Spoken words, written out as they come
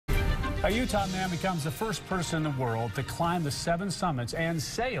A Utah man becomes the first person in the world to climb the 7 summits and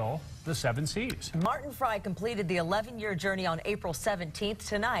sail the 7 seas. Martin Fry completed the 11-year journey on April 17th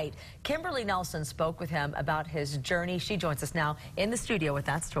tonight. Kimberly Nelson spoke with him about his journey. She joins us now in the studio with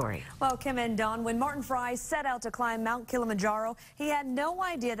that story. Well, Kim and Don, when Martin Fry set out to climb Mount Kilimanjaro, he had no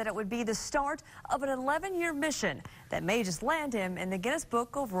idea that it would be the start of an 11-year mission that may just land him in the Guinness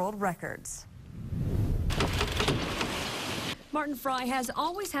Book of World Records. Martin Fry has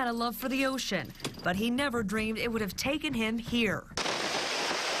always had a love for the ocean, but he never dreamed it would have taken him here,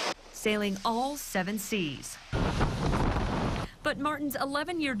 sailing all 7 seas. But Martin's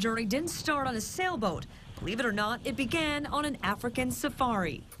 11-year journey didn't start on a sailboat. Believe it or not, it began on an African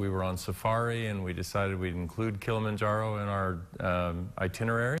safari. We were on safari and we decided we'd include Kilimanjaro in our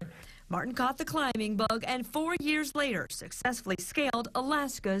itinerary. Martin caught the climbing bug and 4 years later successfully scaled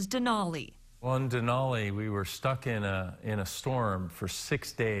Alaska's Denali. On Denali, we were stuck in a storm for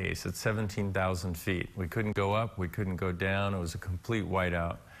 6 days at 17,000 feet. We couldn't go up, we couldn't go down. It was a complete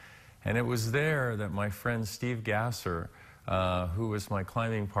whiteout. And it was there that my friend Steve Gasser, who was my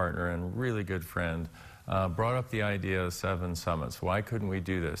climbing partner and really good friend, brought up the idea of 7 summits. Why couldn't we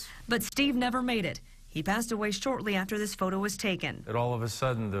do this? But Steve never made it. He passed away shortly after this photo was taken. And all of a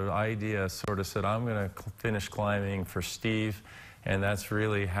sudden, the idea sort of said, I'm going to finish climbing for Steve. And that's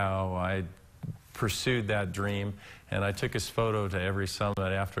really how I pursued that dream, and I took his photo to every summit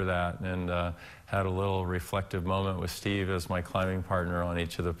after that and had a little reflective moment with Steve as my climbing partner on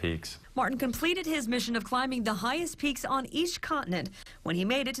each of the peaks. Martin completed his mission of climbing the highest peaks on each continent when he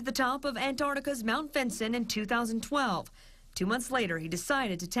made it to the top of Antarctica's Mount Vinson in 2012. 2 months later, he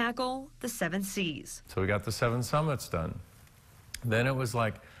decided to tackle the 7 seas. So we got the 7 summits done. Then it was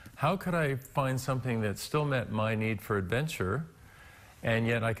like, how could I find something that still met my need for adventure, and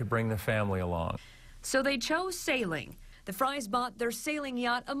yet I could bring the family along? So they chose sailing. The Frys bought their sailing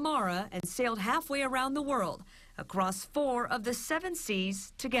yacht Amara and sailed halfway around the world, across 4 of the 7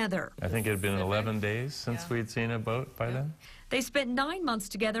 seas together. I think it had been 11 days since we'd seen a boat by then. They spent 9 months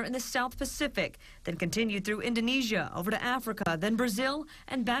together in the South Pacific, then continued through Indonesia, over to Africa, then Brazil,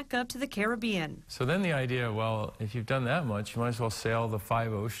 and back up to the Caribbean. So then the idea, well, if you've done that much, you might as well sail the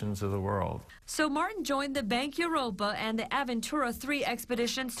 5 oceans of the world. So Martin joined the Bank Europa and the Aventura 3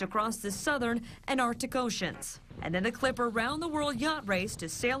 expeditions to cross the southern and Arctic oceans, and then the Clipper round-the-world yacht race to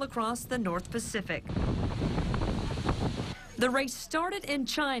sail across the North Pacific. The race started in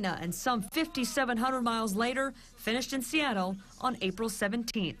China and some 5,700 miles later finished in Seattle on April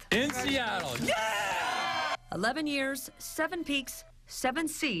 17th. In Seattle, yeah! 11 years, 7 peaks, 7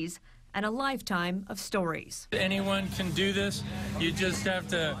 seas, and a lifetime of stories. Anyone can do this. You just have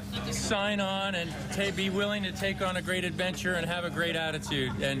to sign on and be willing to take on a great adventure and have a great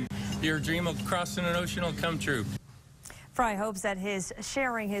attitude, and your dream of crossing an ocean will come true. Fry hopes that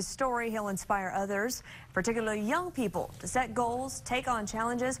sharing his story, he'll inspire others, particularly young people, to set goals, take on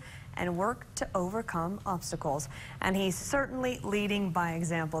challenges, and work to overcome obstacles. And he's certainly leading by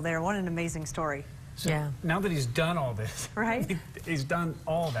example there. What an amazing story. So now that he's done all this, right? He's done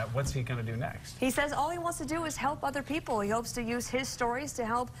all that, what's he going to do next? He says all he wants to do is help other people. He hopes to use his stories to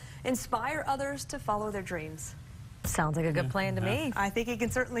help inspire others to follow their dreams. Sounds like a good plan to me. I think he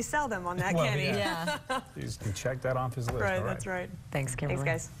can certainly sell them on that, Well, can he? Yeah. He can check that off his list. Right, all that's right. Thanks, Kimberly.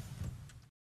 Thanks, guys.